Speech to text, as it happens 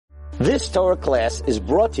This Torah class is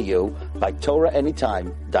brought to you by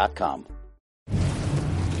TorahAnytime.com.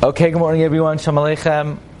 Okay, good morning everyone. Shalom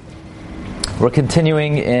Aleichem. We're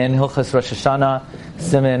continuing in Hilchos Rosh Hashanah,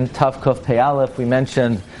 Siman Tavkuf Pei Aleph. We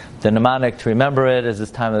mentioned the mnemonic to remember it is this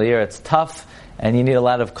time of the year. It's tough and you need a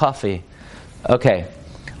lot of coffee. Okay,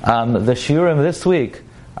 the shiurim this week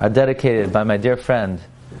are dedicated by my dear friend,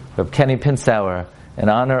 Reb Kenny Pinsauer, in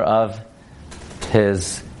honor of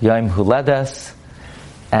his Yom Huledes,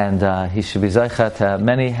 and he should be zeicha to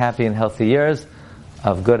many happy and healthy years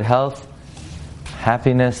of good health,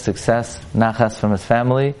 happiness, success, nachas from his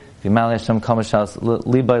family. Okay,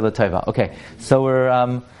 so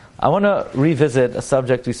I want to revisit a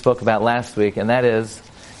subject we spoke about last week, and that is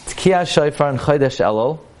Tkiyah Shofar and Chodesh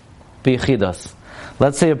Elul b'yichidos.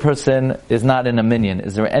 Let's say a person is not in a minyan.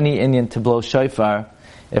 Is there any inyan to blow shofar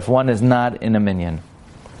if one is not in a minyan?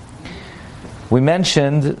 We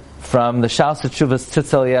mentioned from the Shas Tshuvas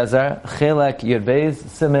Tzitz Eliezer, Chelek Yirbeis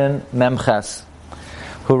Siman Memches,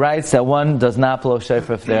 who writes that one does not blow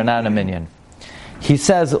shofar if they're not in a minyan. He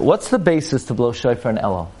says, what's the basis to blow shofar in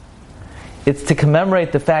Elul? It's to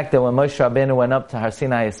commemorate the fact that when Moshe Rabbeinu went up to Har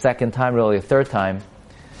Sinai a second time, really a third time,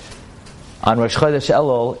 on Rosh Chodesh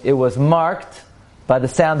Elul, it was marked by the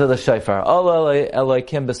sound of the shofar. Eloi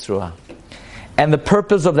Elokim B'Sruah. And the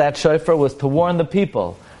purpose of that shofar was to warn the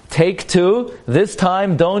people, take two, this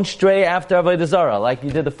time don't stray after Avodah Zarah, like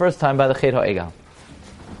you did the first time by the Chet HaEgal.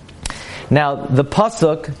 Now, the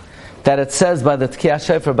pasuk that it says by the Tkiyah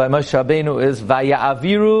Shofar by Moshe Rabbeinu is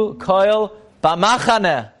Vaya'aviru koil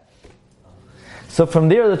b'machaneh. So from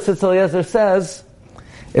there the Tzitz Eliezer says,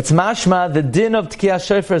 it's mashma, the din of Tkiyah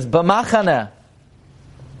Shofar is b'machaneh.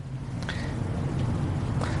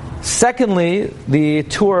 Secondly, the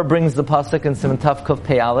Torah brings the pasuk in Siman Tavkuf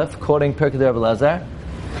Pei Aleph, quoting Pirkei Reb Elazar.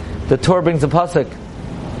 The Torah brings the pasuk,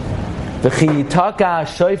 V'chi yitaka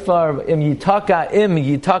shofar im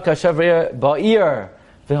yitaka shofar ba'ir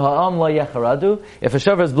v'ha'am lo yecharadu. If a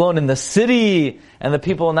shofar is blown in the city and the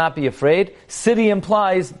people will not be afraid, city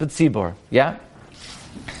implies b'tzibur. Yeah.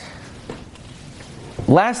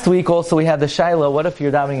 Last week also we had the shaila. What if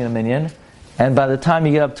you're davening in a minyan, and by the time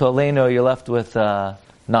you get up to Aleinu, you're left with 9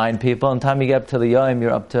 people, and the time you get up to the Yom,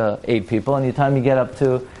 you're up to 8 people, and the time you get up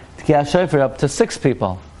to Tkiyah Shofar, you're up to 6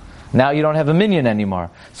 people. Now you don't have a minyan anymore.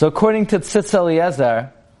 So according to Tzitz Eliezer,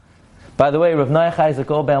 by the way, Rav Noach Isaac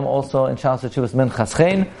Obam also in Shas Tshuvas Minchas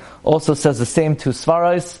Chen also says the same two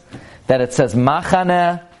svaros, that it says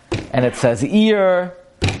machaneh and it says ir,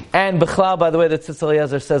 and Bechlal, by the way, that Tzitz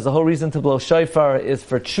Eliezer says the whole reason to blow shofar is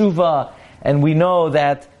for tshuva, and we know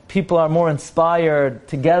that people are more inspired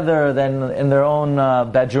together than in their own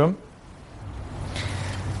bedroom.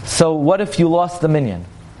 So what if you lost the minyan?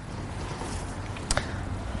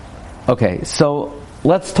 Okay, so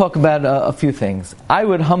let's talk about a few things. I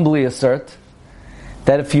would humbly assert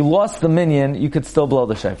that if you lost the minyan, you could still blow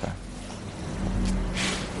the shofar.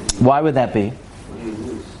 Why would that be? What do you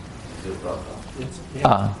lose?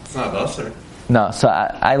 It's not us, sir. No, so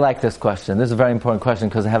I like this question. This is a very important question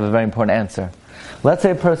because I have a very important answer. Let's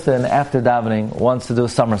say a person, after davening, wants to do a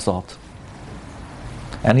somersault.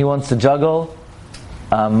 And he wants to juggle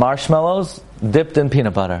marshmallows dipped in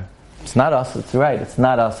peanut butter. It's not us, it's right, it's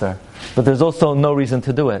not us, sir. But there's also no reason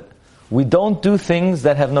to do it. We don't do things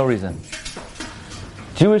that have no reason.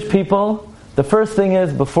 Jewish people, the first thing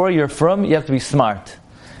is, before you're frum, you have to be smart.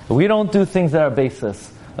 We don't do things that are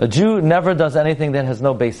baseless. A Jew never does anything that has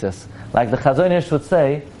no basis. Like the Chazon Ish would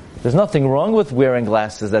say, there's nothing wrong with wearing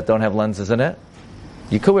glasses that don't have lenses in it.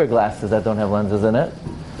 You could wear glasses that don't have lenses in it.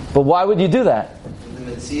 But why would you do that? The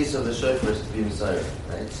mitzvahs of the shofar is to be Messiah,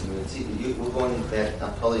 right? So we're going back,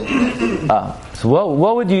 I'm probably in the So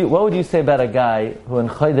what would you say about a guy who in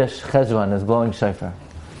Chodesh Cheshvan is blowing shofar?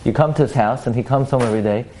 You come to his house and he comes home every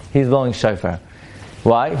day, he's blowing shofar.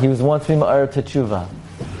 Why? He wants to be ma'ar to tshuva.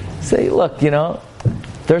 Say, look,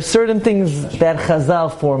 there are certain things that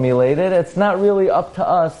Chazal formulated. It's not really up to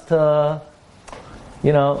us to,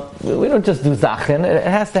 we don't just do zachin. It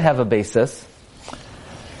has to have a basis.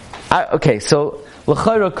 So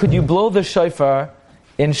l'chayra, could you blow the shofar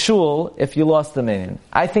in shul if you lost the minyan?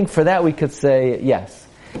 I think for that we could say yes,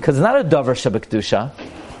 because it's not a davar shebekdusha.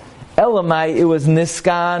 Elamai, it was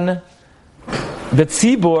niskan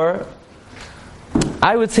betzibur.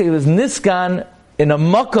 I would say it was niskan in a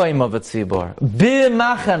makoim of a tzibur.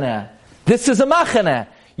 B'machaneh. This is a machaneh.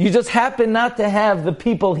 You just happen not to have the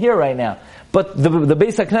people here right now. But the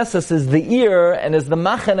Beis HaKnesses is the ear and is the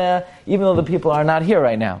machaneh, even though the people are not here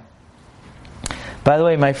right now. By the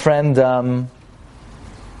way, my friend Rabbi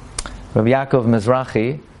Yaakov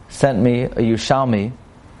Mizrahi sent me a Yushalmi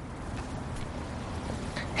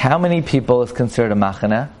how many people is considered a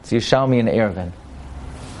machane? So Yerushalmi and Eruvin.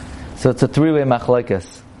 So it's a three-way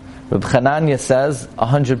machlokes. Reb Chananya says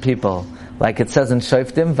 100 people, like it says in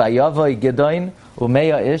Shoftim, Vayavoy Gedoin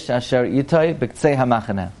Umeya Ish Asher Itay B'Ktzei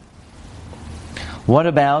HaMachane. What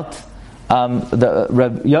about the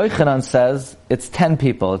Reb Yochanan says it's 10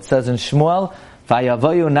 people. It says in Shmuel,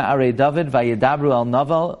 Vayavoyu Na'arei David Vayidabru Al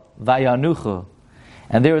Naval Vayanuchu,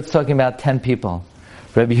 and there it's talking about 10 people.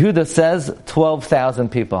 Rabbi Yehuda says 12,000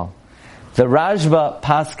 people. The Rajba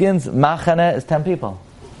Paskins Machane is 10 people.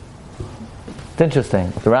 It's interesting.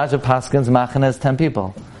 The Rajba Paskins Machane is 10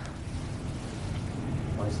 people.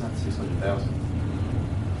 Why is not 600,000?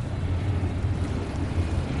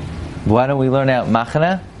 Why don't we learn out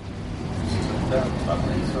Machane?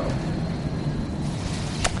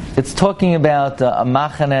 600,000. It's talking about a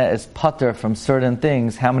Machane is putter from certain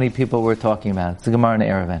things. How many people we're talking about? It's the Gemara in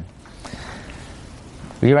Eruvin.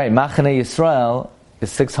 You're right. Machane Yisrael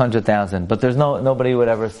is 600,000, but there's nobody would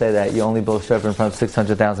ever say that you only blow shofar in front of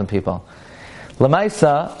 600,000 people.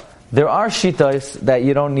 Lamaisa, there are shitos that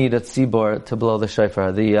you don't need a tzibor to blow the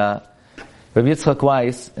shofar. The Rabbi Yitzchak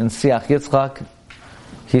Weiss in Siach Yitzchak,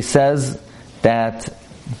 he says that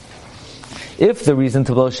if the reason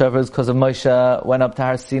to blow shofar is because of Moshe went up to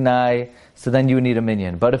Har Sinai, so then you need a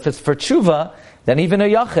minyan. But if it's for tshuva, then even a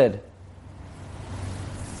yachid.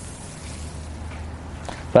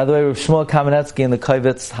 By the way, Rav Shmuel Kamenetsky in the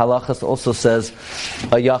Kovitz Halachos also says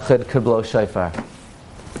a yachid could blow shofar.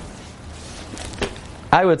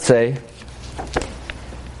 I would say,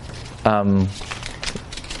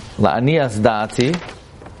 la'aniyas da'ati,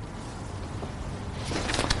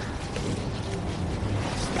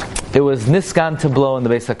 it was niskan to blow in the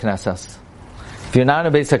Beis HaKnesses. If you're not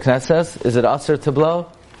in the Beis HaKnesses, is it asur to blow?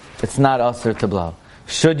 It's not asur to blow.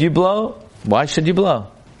 Should you blow? Why should you blow?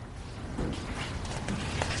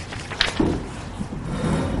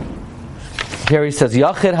 Here he says,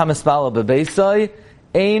 Yachid hamispalo bebeisai,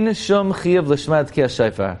 ein shum chiyav l'shmat ki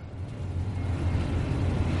ha-shofar.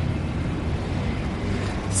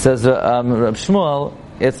 Says Reb Shmuel,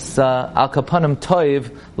 it's al kapanim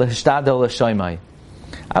toiv l'hishtadel l'shoymai.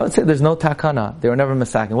 I would say there's no takana. They were never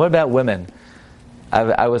misakin. What about women?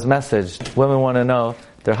 I was messaged. Women want to know,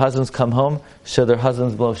 their husbands come home, should their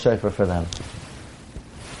husbands blow shofar for them?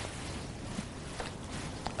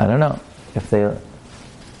 I don't know. If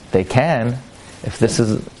they can, if this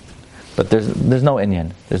is, but there's no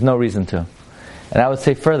inyan. There's no reason to. And I would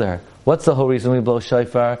say further, what's the whole reason we blow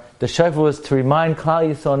shofar? The shofar was to remind Klal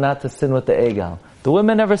Yisrael not to sin with the egel. The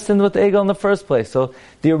women never sinned with the egel in the first place. So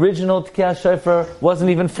the original Tkiyah Shofar wasn't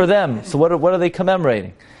even for them. So what are they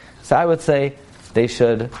commemorating? So I would say they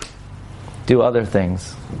should do other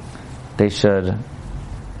things. They should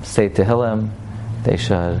say Tehillim. They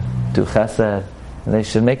should do Chesed. And they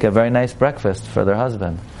should make a very nice breakfast for their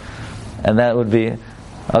husband. And that would be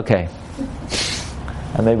okay.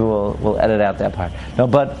 And maybe we'll edit out that part. No,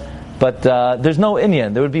 but there's no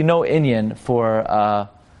inyan. There would be no inyan for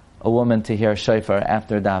a woman to hear shofar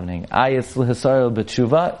after davening. Ayis l'hisaril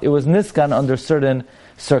b'tshuva. It was niskan under certain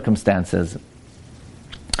circumstances.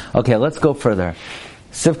 Okay, let's go further.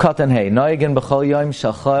 Sivkat and Hey. Noyagin b'chol yom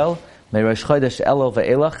shachol me'rosh chodesh Elul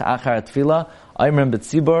ve'elach achar tefillah Aimrim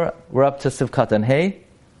b'tzibor. We're up to Sivkat and Hey.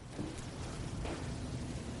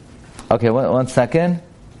 Okay, one second.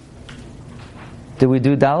 Did we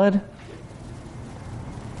do Daled?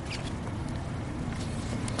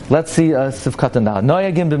 Let's see Sivkat and Daled.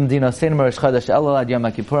 Noyagim b'medina seinu me'rosh chodesh Elul ad yom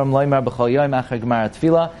HaKippurim loymar b'chol yom achar gemar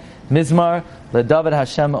tefillah mizmar leDavid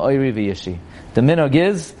Hashem oiri v'yishi. The minog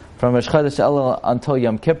is from Rosh Chodesh Elul until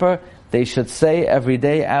Yom Kippur, they should say every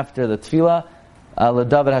day after the tefillah,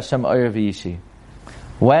 leDavid Hashem oiri v'yishi.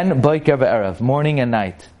 When? Boiker ve'erev, morning and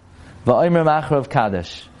night. Va'omer machrav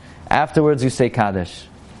Kaddish. Afterwards you say Kaddish.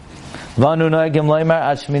 V'anu noegim loymar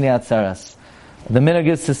ad Shmini Atzeres. The minog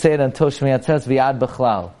is to say it until Shmini Atzeres v'ad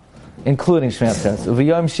b'chlal, including Shmini Atzeres.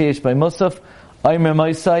 V'yom sheyesh by Musaf, omer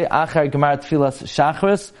moisai achar gemar tefillas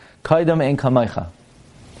shachris, kaidam ein kamaycha.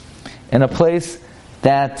 In a place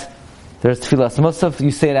that there's tefillas musaf,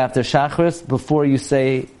 you say it after shachris before you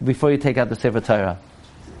take out the Sefer Torah.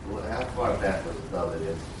 Well, how far back was David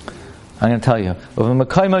in? I'm going to tell you.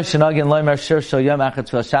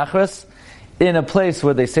 In a place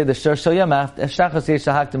where they say the shir shel yom after shachris yesh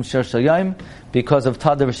lahakdim shir shel yom because of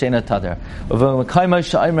tader v'sheina tader.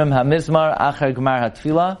 Hamizmar achar gemar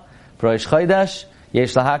hatfila b'rosh chodesh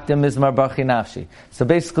yesh lahakdim mizmar barchi nafshi. So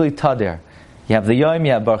basically tader. You have the Yom,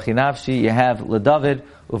 you have Barchi Nafshi, you have LeDavid,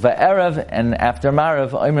 Uva Erev, and after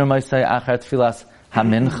Marav, Omer Moisei Achar Tfilas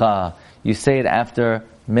HaMincha. You say it after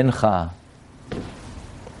Mincha.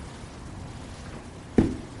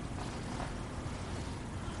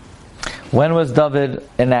 When was David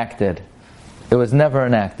enacted? It was never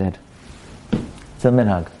enacted. It's a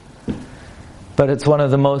minhag. But it's one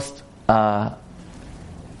of the most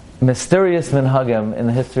mysterious minhagim in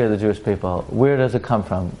the history of the Jewish people. Where does it come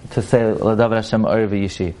from? To say L'David Hashem Ori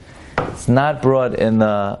V'Yishi. It's not brought in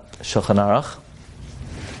the Shulchan Aruch.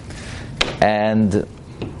 And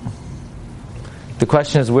the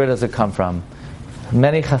question is, where does it come from?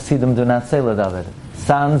 Many Hasidim do not say L'David.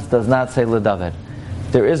 Sanz does not say L'David.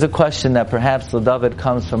 There is a question that perhaps L'David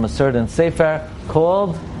comes from a certain Sefer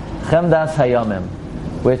called Chemdas Hayamim,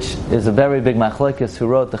 which is a very big machlokes who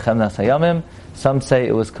wrote the Chemdas Hayamim. Some say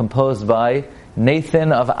it was composed by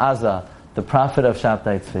Nathan of Azza, the prophet of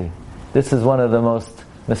Shabtai Tzvi. This is one of the most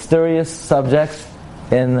mysterious subjects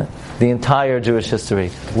in the entire Jewish history.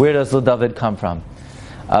 Where does L'David come from?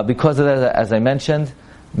 Because of that, as I mentioned,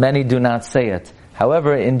 many do not say it.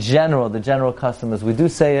 However, in general, the general custom is we do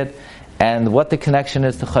say it, and what the connection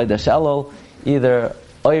is to Chodesh Elul, either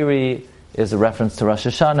Oiri is a reference to Rosh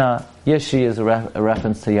Hashanah, Yeshi is a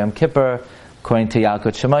reference to Yom Kippur, according to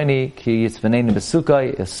Yalkut Shemaini, Ki Yitzvaneinu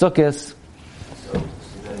B'Sukkah is Sukkos. So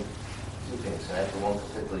then, two things. So after one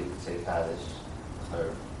particular, you could say Kaddish, or,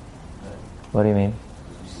 right? What do you mean?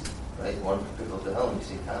 Right? One particular to Helm, you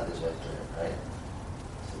say Kaddish after it, right?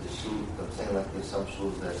 So the shul, I'm saying like there's some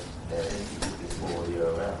shuls that institute this all year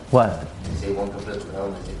around. What? You say one particular to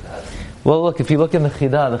Helm, you say Kaddish. Well, look, if you look in the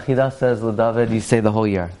Chidah says L'David, you say the whole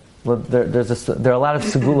year. Well, there are a lot of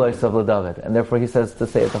segulos of L'David, and therefore he says to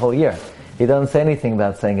say it the whole year. He doesn't say anything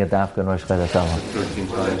about saying it Dafka and Rosh Chodesh Elul. 13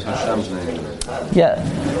 times Hashem's name. Yeah.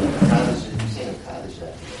 Kaddish, you say Kaddish after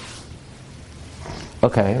it.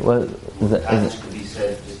 Okay. Well, Kaddish could be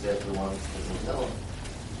said just after one particular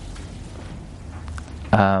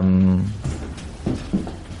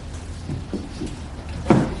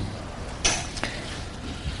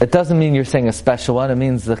It doesn't mean you're saying a special one. It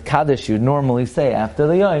means the Kaddish you normally say after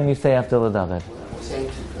the Yom, you say after L'David. We're saying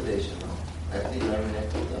two Kaddish, no? After the Yom and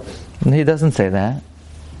after L'David. He doesn't say that.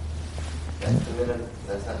 That's the minute,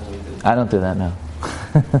 that's not what we do. I don't do that, no.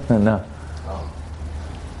 No.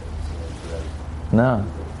 Oh.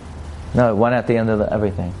 No, one at the end of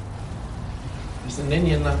everything. There's an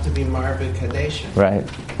Indian not to be Marbe Kadesh. Right.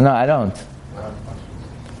 No, I don't.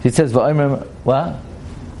 He says, V'oimrim, what?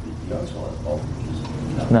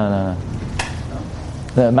 No.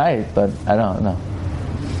 No, it might, but I don't know.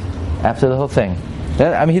 After the whole thing.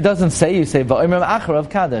 He doesn't say you say, V'oimrim acharav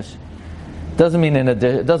Kaddish. Doesn't mean in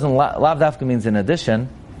addition. It doesn't, Lav Dafka means in addition.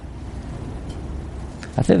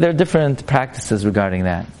 I think there are different practices regarding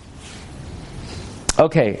that.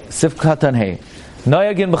 Okay, Sif Katan Hey.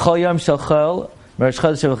 Noyagin b'chol yom shel chol, Merosh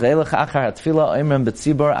Chodesh v'cheilach achar hatfila oimrim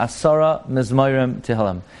b'tzibor asara mizmorim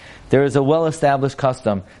tehillim. There is a well-established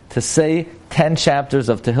custom to say 10 chapters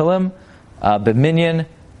of Tehillim, b'minyan,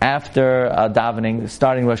 after davening,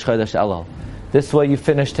 starting Rosh Chodesh Elul. This way you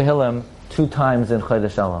finish Tehillim 2 times in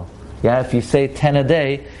Chodesh Elul. Yeah, if you say 10 a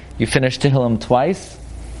day, you finish Tehillim twice.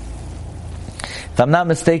 If I'm not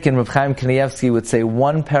mistaken, Reb Chaim Kanievsky would say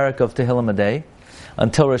 1 parak of Tehillim a day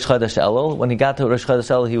until Rosh Chodesh Elul. When he got to Rosh Chodesh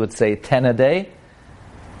Elul, he would say 10 a day.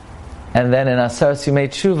 And then in Asar Sumei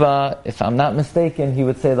Tshuva, if I'm not mistaken, he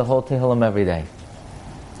would say the whole Tehillim every day.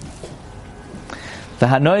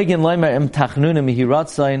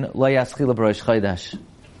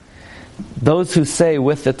 Those who say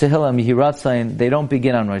with the Tehillim Yehiratzayin, they don't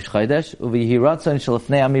begin on Rosh Chodesh.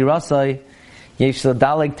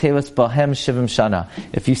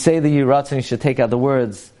 If you say the Yehiratzayin, you should take out the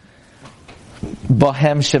words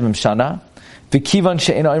Bahem Shivim Shana. V'kivan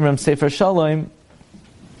she'en oimrim Sefer Shalom.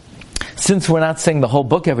 Since we're not saying the whole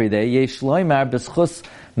book every day, Yesh loymar b'schus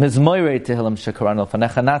mizmoirei Tehillim shekaran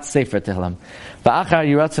l'fanecha, not Sefer Tehillim. V'achar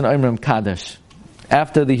Yehiratzayin oimrim Kaddish.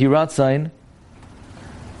 After the Yehiratzayin,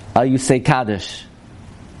 you say Kaddish.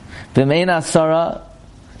 V'mein asara.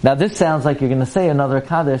 Now this sounds like you're going to say another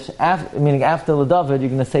Kaddish, meaning after L'David, you're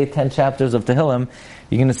going to say 10 chapters of Tehillim.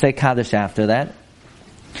 You're going to say Kaddish after that.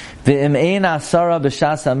 V'mein asara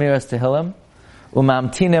b'shas amiras Tehillim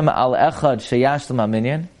umamtinim al echad sheyashlam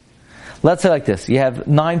aminyan. Let's say like this: you have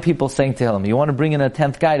 9 people saying Tehillim. You want to bring in a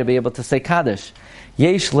 10th guy to be able to say Kaddish.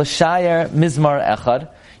 Yesh l'shayer mizmar echad.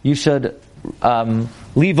 You should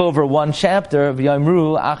leave over 1 chapter of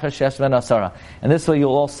Yomru Achar Shesh Ben Asara. And this way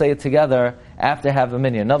you'll all say it together after have a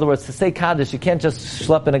minyan. In other words, to say Kaddish, you can't just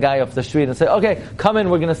schlep in a guy off the street and say, okay, come in,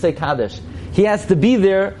 we're going to say Kaddish. He has to be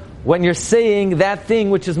there when you're saying that thing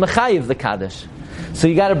which is Mechayiv the Kaddish. So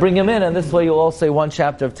you got to bring him in, and this way you'll all say 1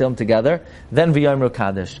 chapter of Tehillim together. Then V'yomru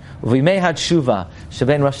Kaddish. V'imei had Shuva,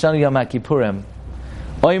 Shebein Rosh Hashanah Yom HaKippurim.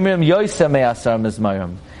 Oimrim Yoseh Me'asar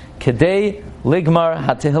Mizmarim. Kedei ligmar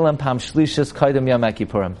hatehillim pam shlishis kaidem yom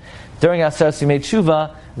kippurim. During Aser Simei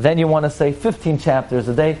Tshuva, then you want to say 15 chapters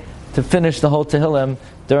a day to finish the whole Tehillim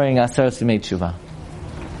during Aser Simei Tshuva.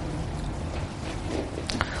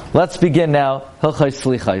 Let's begin now. Hilchos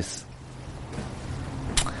Selichos.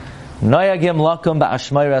 Noyagim lakum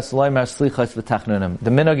ba'ashmayras loymar slichos v'tachnunim. The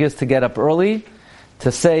minhag is to get up early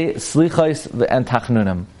to say slichos and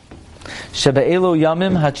tachnunim. Shebe'elu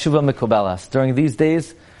yamim hatshuva mikubelas. During these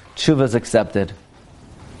days, tshuva is accepted.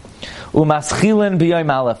 Umaschilin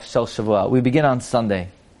b'yom aleph shel shavua. We begin on Sunday.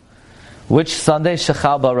 Which Sunday?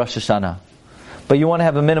 Shechal ba Rosh Hashanah. But you want to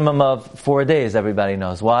have a minimum of 4 days, everybody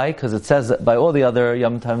knows. Why? Because it says, by all the other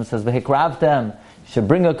Yom Tovim, it says, v'hikravtem, you should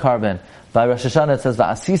bring a carbon. By Rosh Hashanah it says,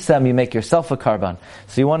 v'asisem, you make yourself a carbon.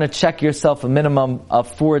 So you want to check yourself a minimum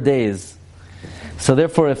of 4 days. So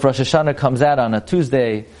therefore, if Rosh Hashanah comes out on a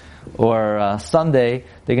Tuesday or Sunday,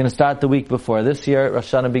 they're going to start the week before. This year,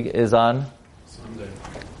 Rosh Hashanah is on Sunday.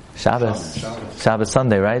 Shabbos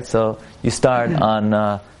Sunday, right? So you start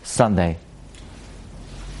on Sunday.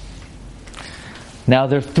 Now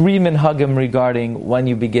there are 3 minhagim regarding when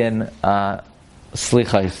you begin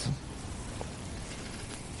slichos.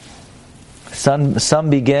 Some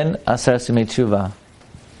begin Aser Simei Tshuva.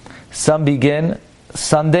 Some begin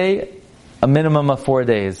Sunday, a minimum of 4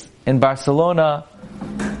 days. In Barcelona,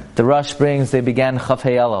 the Rosh brings, they began Chaf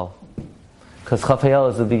Elul, because Chaf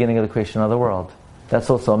Elul is the beginning of the creation of the world. That's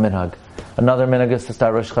also a minhag. Another minhag is to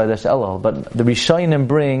start Rosh Chodesh Elul. But the Rishonim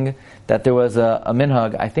bring that there was a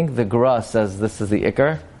minhag, I think the Gra says this is the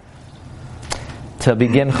Iker, to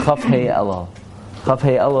begin Chaf Elul. Chaf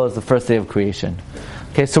Elul is the first day of creation.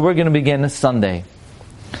 Okay, so we're going to begin Sunday.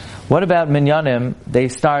 What about Minyanim? They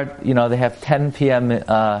start, they have 10 p.m.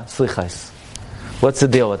 Slichos. What's the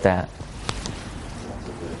deal with that?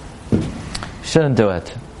 Shouldn't do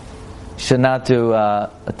it. Should not do a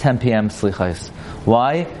 10 p.m. Slichos.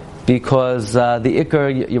 Why? Because the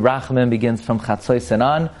Iker Yerachmin begins from Chatzos and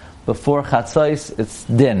on. Before Chatzos, it's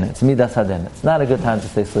din. It's Midas Hadin. It's not a good time to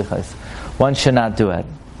say Slichos. One should not do it.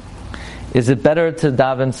 Is it better to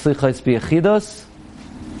daven Slichos b'yechidos?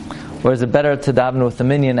 Or is it better to daven with the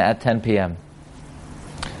minyan at 10 p.m.?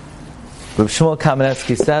 Reb Shmuel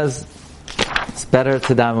Kamenetsky says it's better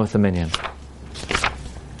to daven with the minyan.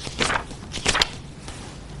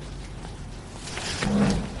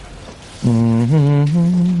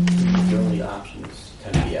 The only option is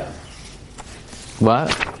 10 p.m. What?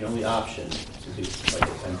 The only option is to do like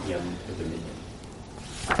a 10 p.m. with the minyan.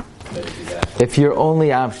 If your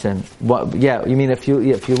only option, you mean if you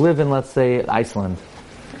live in, let's say, Iceland,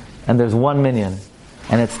 and there's one minyan,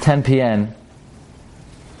 and it's 10 p.m.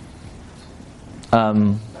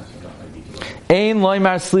 Ein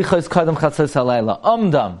loymar slichos kadam chatzos halayla.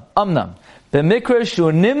 Amnam. B'mikra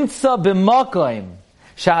shu nimtza b'makoim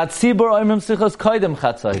sha'atzibur oimrim slichos kadam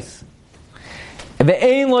chatzos.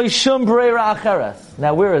 Ve'ein loy shum breira acheres.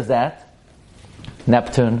 Now where is that?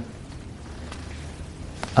 Neptune.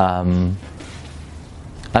 I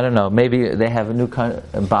don't know. Maybe they have a new country,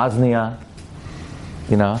 Bosnia.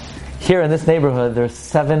 Here in this neighborhood, there's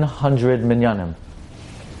 700 minyanim.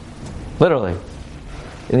 Literally.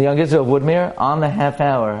 In the Young Israel of Woodmere, on the half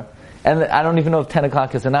hour, and I don't even know if 10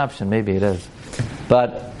 o'clock is an option, maybe it is.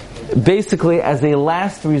 But basically, as a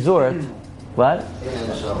last resort, what?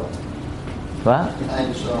 What?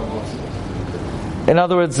 In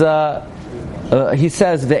other words, he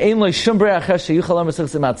says, it's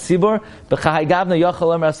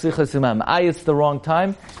the wrong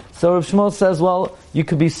time. So Rav Shmuel says, well, you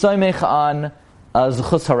could be soymech on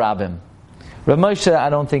Zuchus Harabim. Rav Moshe, I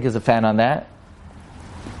don't think, is a fan on that.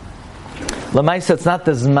 Lamaisa, it's not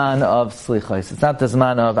the Zman of Slichos. It's not the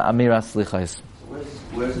Zman of Amira Slichos.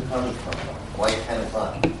 Where's it coming from? Why 10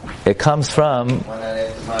 o'clock? It comes from... Why not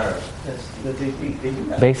after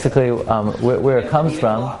tomorrow? Basically, where it comes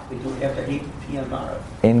from...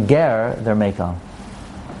 In Ger, they're Mekel.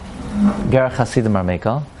 Ger Chasidim are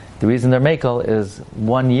Mekel. The reason they're Mekel is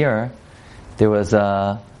 1 year there was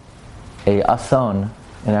a ason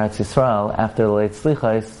in Eretz Yisrael after the late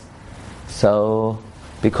Slichos, so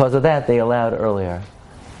because of that they allowed earlier.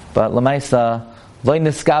 But Lamaisa, Lo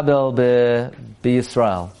Niskabel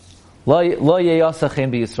B'Yisrael. Lo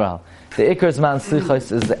Yeyosachin B'Yisrael. The Iker Zman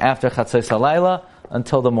Slichos is after Chatzos HaLayla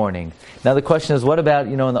until the morning. Now the question is, what about,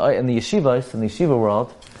 in the yeshivas, in the yeshiva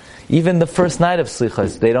world, even the first night of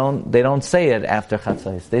Slichos, they don't say it after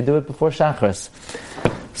Chatzos. They do it before Shachris.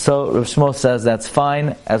 So Rav Shmuel says that's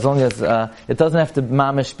fine, as long as it doesn't have to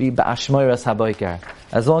mamish be ba'ashmoiras haboiker.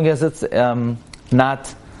 As long as it's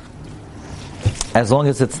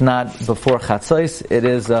not before Chatzos, it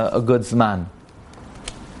is a good zman.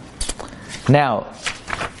 Now,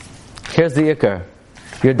 Here's the ikar.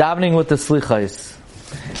 You're davening with the Selichos,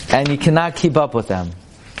 and you cannot keep up with them.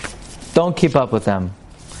 Don't keep up with them.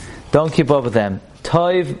 Don't keep up with them.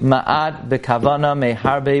 Toiv ma'at bekavana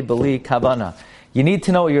meharbe beli kavana. You need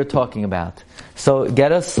to know what you're talking about. So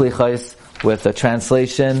get a Selichos with a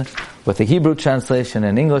translation, with a Hebrew translation,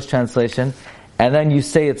 an English translation, and then you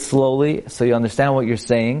say it slowly so you understand what you're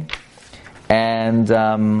saying. And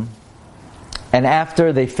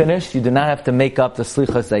after they finish, you do not have to make up the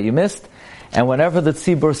Selichos that you missed. And whenever the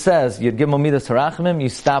tzibur says, Yud Gimel Midas Harachimim, you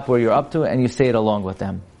stop where you're up to and you say it along with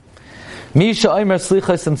them. You're in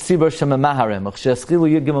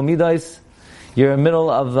the middle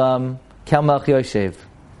of Kel Melch Yoshev.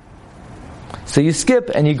 So you skip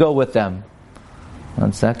and you go with them.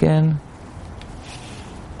 1 second.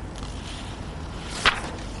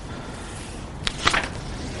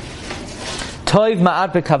 Toiv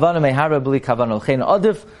ma'at bekavana meharbe b'li kavana. L'chein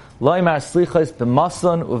adif lo yimar slichos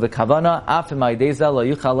b'mason u'v'kavana af imaydeza lo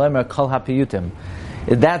yuchal lo yimar kol hapiyutim.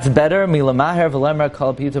 That's better milamaher v'lo yimar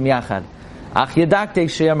kol hapiyutim yachad. Ach yedaktek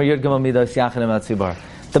she'yamar yud gimel midos yachad ematzibar.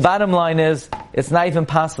 The bottom line is, it's not even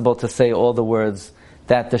possible to say all the words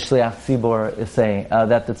that the shliach tzibur is saying,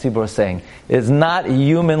 that the tzibur is saying. It's not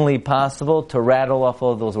humanly possible to rattle off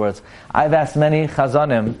all those words. I've asked many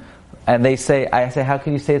chazanim, and I say, how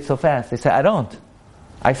can you say it so fast? They say, I don't.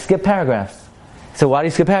 I skip paragraphs. So why do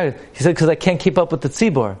you skip paragraphs? He said, because I can't keep up with the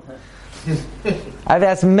tzibur. I've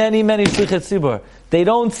asked many shlichot tzibur. They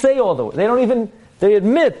don't say all the words. They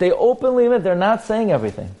openly admit they're not saying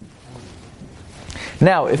everything.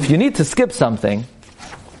 Now, if you need to skip something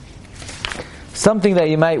that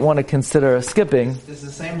you might want to consider skipping. Is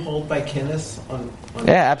the same hold by kinnis on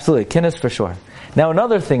Yeah, absolutely. Kinnis for sure. Now,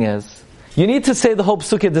 another thing is, you need to say the whole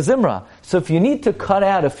Psukei de Zimra. So if you need to cut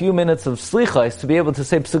out a few minutes of Selichos to be able to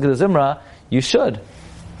say Psukei de Zimra, you should.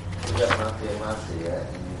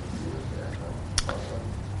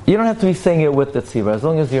 You don't have to be saying it with the tzibur, as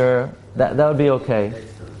long as that would be okay.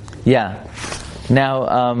 Yeah.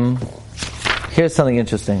 Now, here's something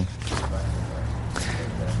interesting.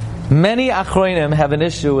 Many Achronim have an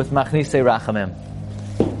issue with Machnise Rachamim.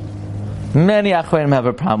 Many Achronim have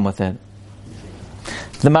a problem with it.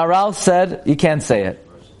 The Maral said, you can't say it.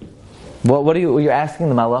 What are you asking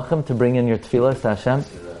the Malachim to bring in your tefillah to Hashem?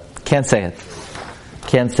 Can't say it.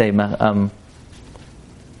 Can't say. Lamaisa,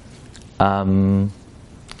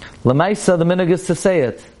 the minhag is to say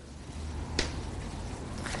it.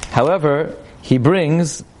 However, he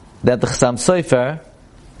brings that the Chasam Sefer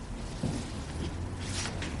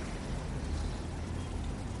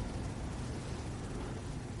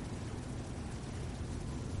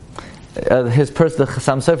the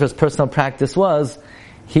Chasam Sefer's personal practice was,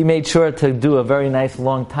 he made sure to do a very nice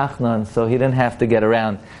long tachnon, so he didn't have to get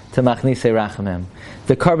around to Machnise Rachamim.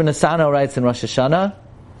 The Karban Asano writes in Rosh Hashanah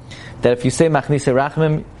that if you say Machnise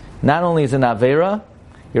Rachamim, not only is it an Aveira,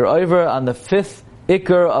 you're over on the 5th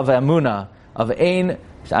Iker of Amunah, of Ein,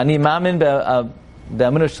 Ani Mamin Be'amunah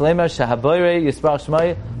Shlema, Shahaboire, Yisbar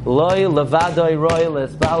Shmai, Loi, Levadoi, Roy,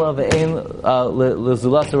 Lesbala, Ve'ein,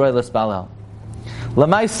 Lezulasa, Roy, Lesbala.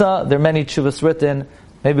 Lamaisa, there are many tshuvas written.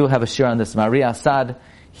 Maybe we'll have a shir on this. Mari Asad,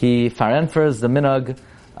 he farenfers the minhag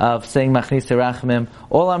of saying Machnise Rachamim.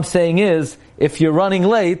 All I'm saying is, if you're running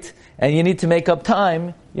late and you need to make up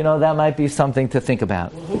time, that might be something to think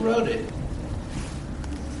about. Well, who wrote it?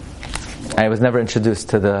 I was never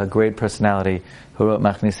introduced to the great personality who wrote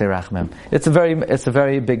Machnise Rachamim. It's a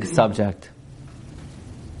very big subject.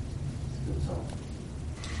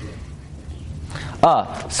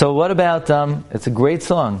 So what about, it's a great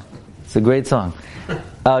song.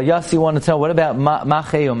 Yossi wanted to know, what about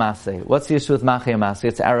Mache or Maseh? What's the issue with Mache or Maseh?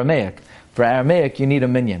 It's Aramaic. For Aramaic, you need a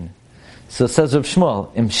minyan. So it says Rav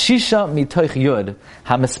Shmuel, Im Shisha mitoich Yud,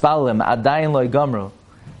 HaMispalim, Adayin Loi Gomru.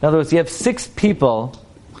 In other words, you have 6 people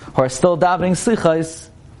who are still davening Selichos,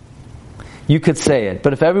 you could say it.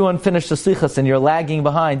 But if everyone finished the Selichos and you're lagging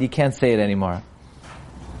behind, you can't say it anymore.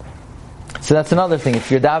 So that's another thing. If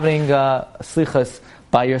you're davening Selichos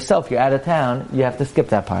by yourself, you're out of town, you have to skip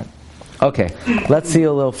that part. Okay, let's see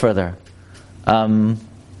a little further.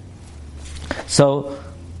 So,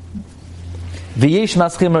 V'yesh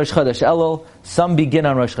maschim Rosh Chodesh Elul. Some begin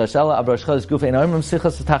on Rosh Chodesh Elul. Rosh Chodesh Guf ein oimrim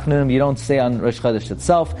Selichos v'tachnunim. You don't say on Rosh Chodesh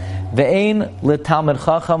itself. Ve'ein l'talmid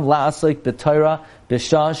chacham la'aslik b'Torah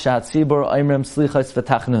b'shah she'hatzibur oimrim Selichos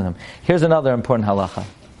v'tachnunim. Here's another important halacha.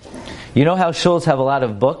 You know how shuls have a lot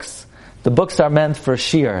of books? The books are meant for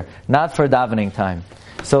shir, not for davening time.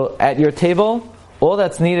 So at your table, all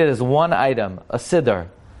that's needed is one item, a siddur,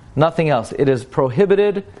 nothing else. It is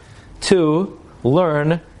prohibited to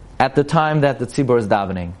learn at the time that the tzibur is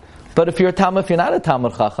davening. But if you're not a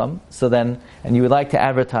Talmud Chacham, so then, and you would like to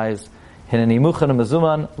advertise Hineni muchan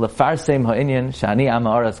mezuman lefarsem ha'inyan shani am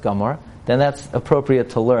ha'aretz gamor, then that's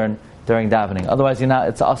appropriate to learn during davening. Otherwise,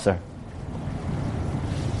 it's aser.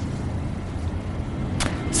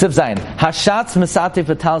 Siv Zayin. Hashatz mesatif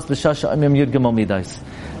v'talis b'shasha amim yud gimel midais.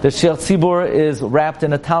 The Shliach Tzibur is wrapped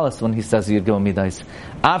in a talis when he says yud gimel midais.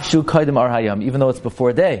 Afshu kodim ar hayam, even though it's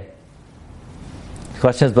before day. The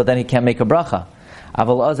question is, but then he can't make a bracha.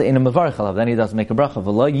 Aval az einu mevarich alav, then he doesn't make a bracha.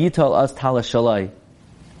 V'lo yitol az talis shalai.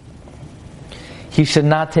 He should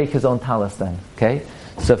not take his own talis then. Okay?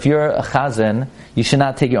 So if you're a chazan, you should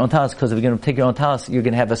not take your own talis, because if you're going to take your own talis, you're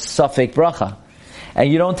going to have a suffik bracha.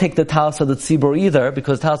 And you don't take the talis of the tzibur either,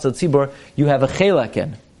 because talis of the tzibur, you have a chelak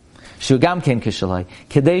in. Shugam ken kishalai.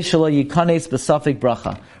 Kedei shalai yikanes b'safik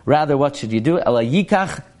bracha. Rather, what should you do? Ela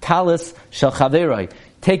yikach talis shel chaveroi.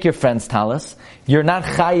 Take your friend's talis. You're not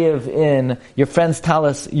chayiv in your friend's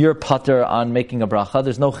talis, you're putter on making a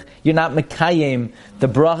bracha. You're not mekayim the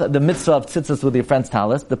bracha, the mitzvah of tzitzis with your friend's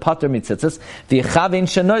talis, the putter mitzitzis. The chavin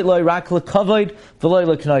shenoit loy rak lekavoid v'loy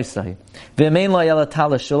leknoisai. V'mein loy ela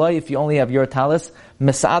talis shaloi, if you only have your talis,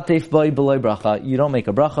 mesatef boy beloy bracha, you don't make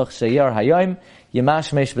a bracha, sheyar hayom,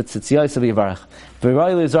 Yemash mesh b'tzitziyois v'yivarach.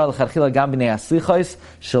 V'roi l'izar l'charchila gam b'nei aslichos,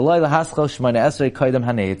 shaloi l'haschol shmone esrei koidem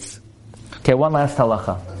haneitz. Okay, one last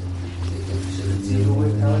halacha.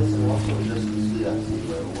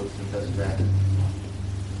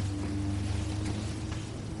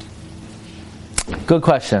 Good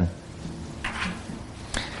question.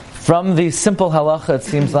 From the simple halacha, it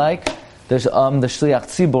seems like there's the shliach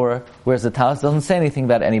tzibur, whereas the talis doesn't say anything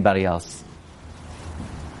about anybody else.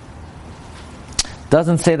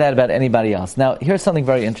 Doesn't say that about anybody else. Now, here's something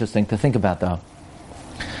very interesting to think about, though.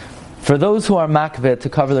 For those who are makveh to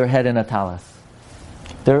cover their head in a talis,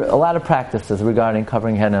 there are a lot of practices regarding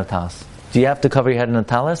covering your head in a talis. Do you have to cover your head in a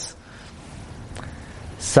talis?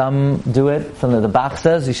 Some do it from the Bach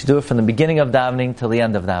says you should do it from the beginning of davening till the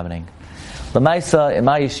end of davening. L'maisa, in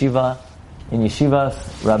my yeshiva, in yeshivas,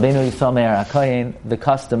 Rabbeinu Yisrael Meir HaKohen, the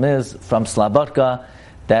custom is from Slabotka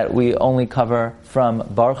that we only cover from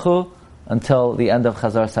Baruchu until the end of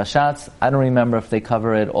Chazar Sashatz. I don't remember if they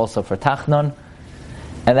cover it also for Tachnon.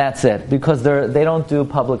 And that's it, because they don't do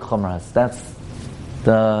public chumras. That's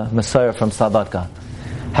the Messiah from Slabotka.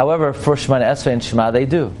 However, for Shemana Esrei and Shema, they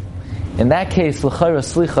do. In that case, l'chayra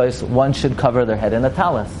slichos, one should cover their head in a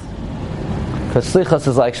talis, because slichos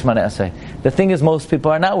is like Shemana Esrei. The thing is, most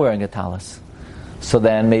people are not wearing a talis, so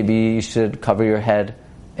then maybe you should cover your head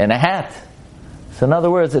in a hat. So in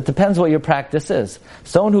other words, it depends what your practice is.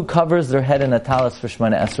 Someone who covers their head in a talis for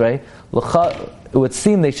Shemana Esrei, it would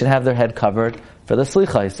seem they should have their head covered for the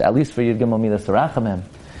slichos, at least for Yud Gimel Midas Rachamim,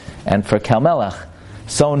 and for Kel Melech.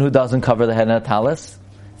 Someone who doesn't cover the head in a talis,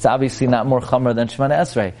 it's obviously not more chamer than Shemana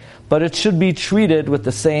Esrei, but it should be treated with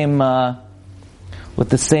the same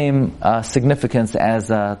significance as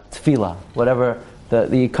tefillah, whatever the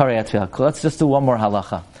Yikarei tefillah. Let's just do one more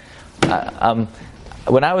halacha.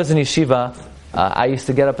 When I was in yeshiva, I used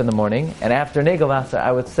to get up in the morning, and after Negel Vaser,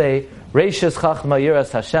 I would say, Reishis Chachma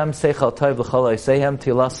Yiras Hashem Seichel Toiv L'Chol Oiseihem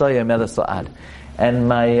Tilasoi Yemedes La'ad.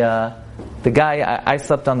 And the guy, I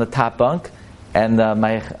slept on the top bunk, and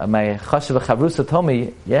my Chashiv Chavrusa told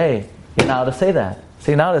me, yay, you know how to say that.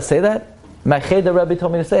 So you know how to say that? My Cheder Rebbe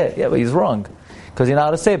told me to say it. Yeah, but he's wrong. Because you know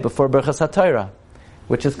how to say it before Berchas HaTorah,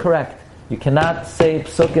 which is correct. You cannot say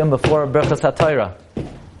Psukim before Berchas HaTorah.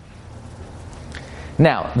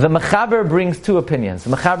 Now, the Mechaber brings two opinions.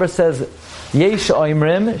 The Mechaber says, Yesh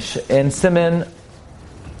Oimrim in Siman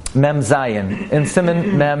Mem Zayin. In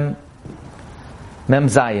Siman Mem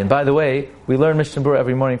Zayin. By the way, we learn Mishnah Berurah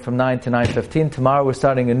every morning from 9 to 9:15. Tomorrow we're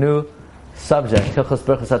starting a new subject, Hilchos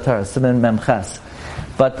Berchos HaTorah, Siman Mem Ches.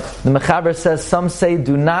 But the Mechaber says, some say,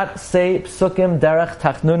 do not say Psukim Derech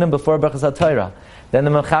Tachnunim before Berchos HaTorah. Then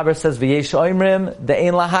the Mechaber says, V'yesh Oimrim,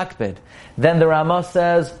 De'ein Lahakbid. Then the Ramah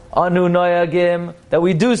says, Anu Noyagim, that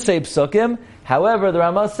we do say Psukim. However, the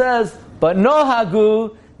Ramah says, but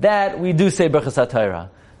Nohagu, that we do say Berchos HaTorah.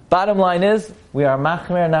 Bottom line is, we are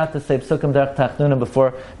machmer not to say Psukim Derech Tachnunim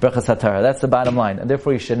before Berchos HaTorah. That's the bottom line. And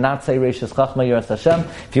therefore you should not say Reishis Chachma Yiras Hashem.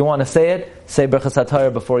 If you want to say it, say Berchos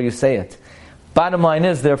HaTorah before you say it. Bottom line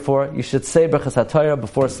is, therefore, you should say Berchos HaTorah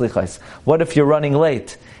before Slichos. What if you're running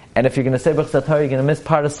late? And if you're going to say Berchos HaTorah, you're going to miss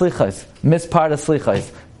part of Slichos. Miss part of Slichos.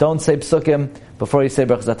 Don't say Psukim before you say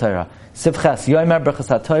Berchos HaTorah. Sivches, Yoimer Berchos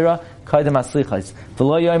HaTorah, Kaidem HaSlichos.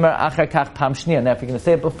 V'lo Yoimer Achar Kach Pam Shniya. Now if you're going to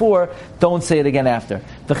say it before, don't say it again after.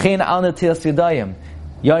 V'chein Al Netilas Yadayim,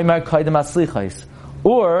 Yoimer Kaidem HaSlichos.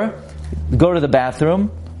 Or, go to the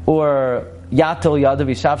bathroom, or Yatel Yadav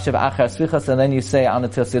Yishavshev Achar Slichos, and then you say Al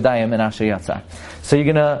Netilas Yadayim and Asher Yatzar. So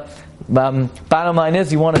you're gonna, bottom line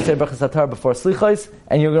is, you want to say Brachas Hatar before Slichos,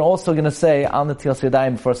 and you're also going to say Al Netilas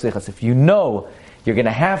Yadayim before Slichos. If you know you're going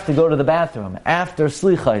to have to go to the bathroom after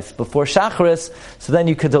Slichos, before Shacharis, so then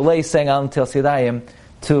you could delay saying Al Netilas Yadayim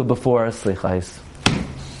to before Slichos.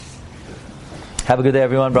 Have a good day,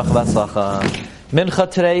 everyone. Bracha v'atzlacha.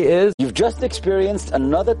 Mincha today is... You've just experienced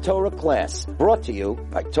another Torah class brought to you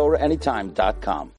by TorahAnytime.com.